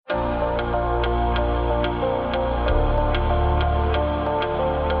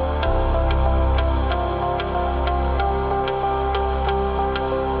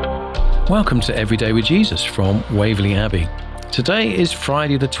Welcome to Everyday with Jesus from Waverley Abbey. Today is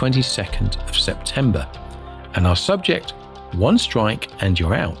Friday the 22nd of September, and our subject, one strike and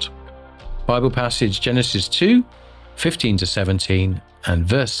you're out. Bible passage Genesis 2, 15 to 17, and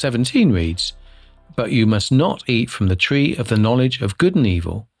verse 17 reads, "But you must not eat from the tree of the knowledge of good and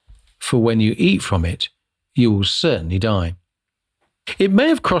evil, for when you eat from it, you will certainly die." It may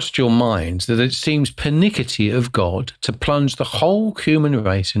have crossed your mind that it seems pernickety of God to plunge the whole human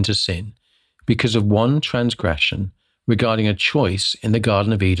race into sin because of one transgression regarding a choice in the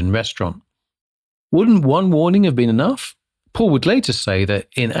Garden of Eden restaurant. Wouldn't one warning have been enough? Paul would later say that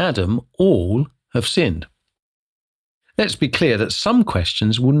in Adam, all have sinned. Let's be clear that some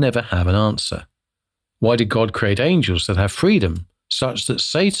questions will never have an answer. Why did God create angels that have freedom, such that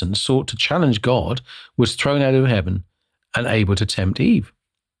Satan sought to challenge God, was thrown out of heaven, and able to tempt Eve?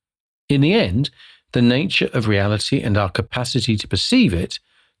 In the end, the nature of reality and our capacity to perceive it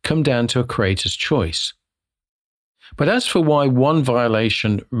come down to a creator's choice. But as for why one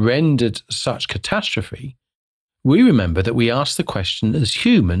violation rendered such catastrophe, we remember that we ask the question as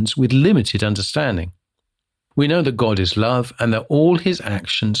humans with limited understanding. We know that God is love and that all his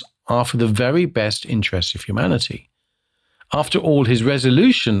actions are for the very best interests of humanity. After all, his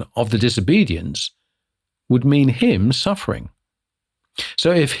resolution of the disobedience would mean him suffering.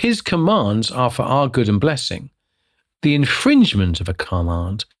 So if his commands are for our good and blessing, the infringement of a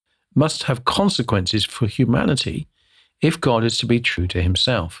command must have consequences for humanity if God is to be true to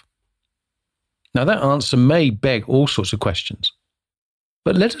himself. Now that answer may beg all sorts of questions,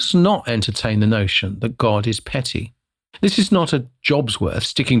 but let us not entertain the notion that God is petty. This is not a job's worth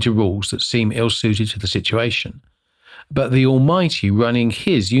sticking to rules that seem ill-suited to the situation, but the Almighty running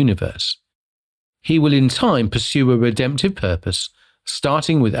his universe. He will in time pursue a redemptive purpose,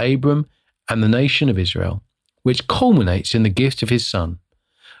 starting with Abram and the nation of Israel, which culminates in the gift of his Son.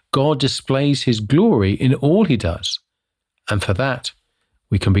 God displays his glory in all he does, and for that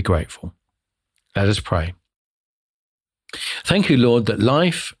we can be grateful. Let us pray. Thank you, Lord, that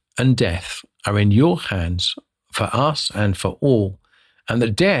life and death are in your hands for us and for all, and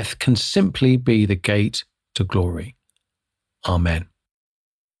that death can simply be the gate to glory. Amen.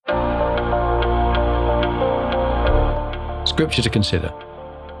 Scripture to consider: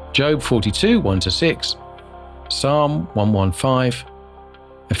 Job 42, 1-6, Psalm 115,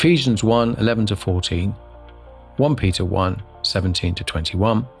 Ephesians 1, 11-14, 1 Peter 1,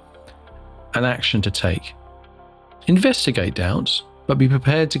 17-21, an action to take. Investigate doubts, but be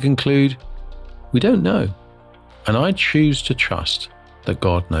prepared to conclude, we don't know, and I choose to trust that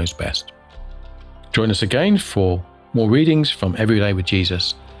God knows best. Join us again for more readings from Everyday with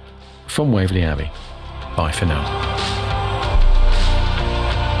Jesus from Waverley Abbey. Bye for now.